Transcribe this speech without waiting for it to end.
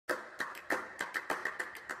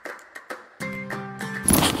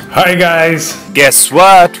Hi guys! Guess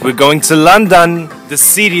what? We're going to London, the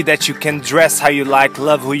city that you can dress how you like,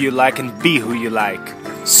 love who you like, and be who you like.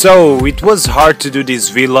 So it was hard to do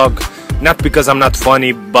this vlog, not because I'm not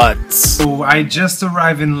funny, but So I just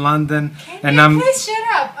arrived in London and Please shut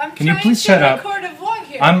up. Can you please shut up? Record a vlog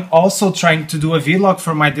here. I'm also trying to do a vlog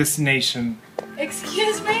for my destination.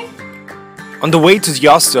 Excuse me? on the way to the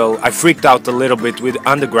hostel, I freaked out a little bit with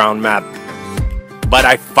underground map. But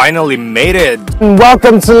I finally made it!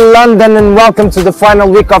 Welcome to London and welcome to the final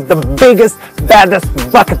week of the biggest, baddest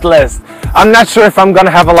bucket list. I'm not sure if I'm gonna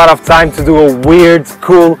have a lot of time to do a weird,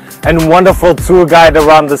 cool and wonderful tour guide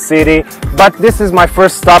around the city, but this is my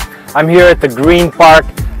first stop. I'm here at the Green Park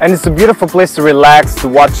and it's a beautiful place to relax, to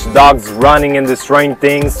watch dogs running and destroying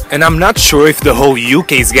things. And I'm not sure if the whole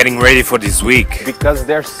UK is getting ready for this week. Because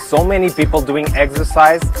there's so many people doing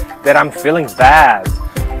exercise that I'm feeling bad.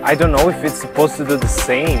 I don't know if it's supposed to do the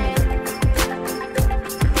same.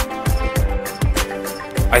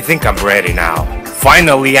 I think I'm ready now.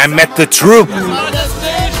 Finally, I met the troop!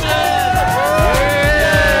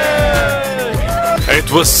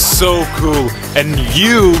 It was so cool, and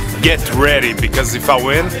you get ready, because if I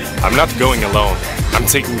win, I'm not going alone. I'm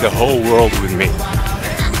taking the whole world with me.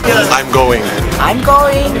 I'm going. I'm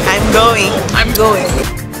going. I'm going. I'm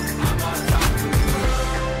going.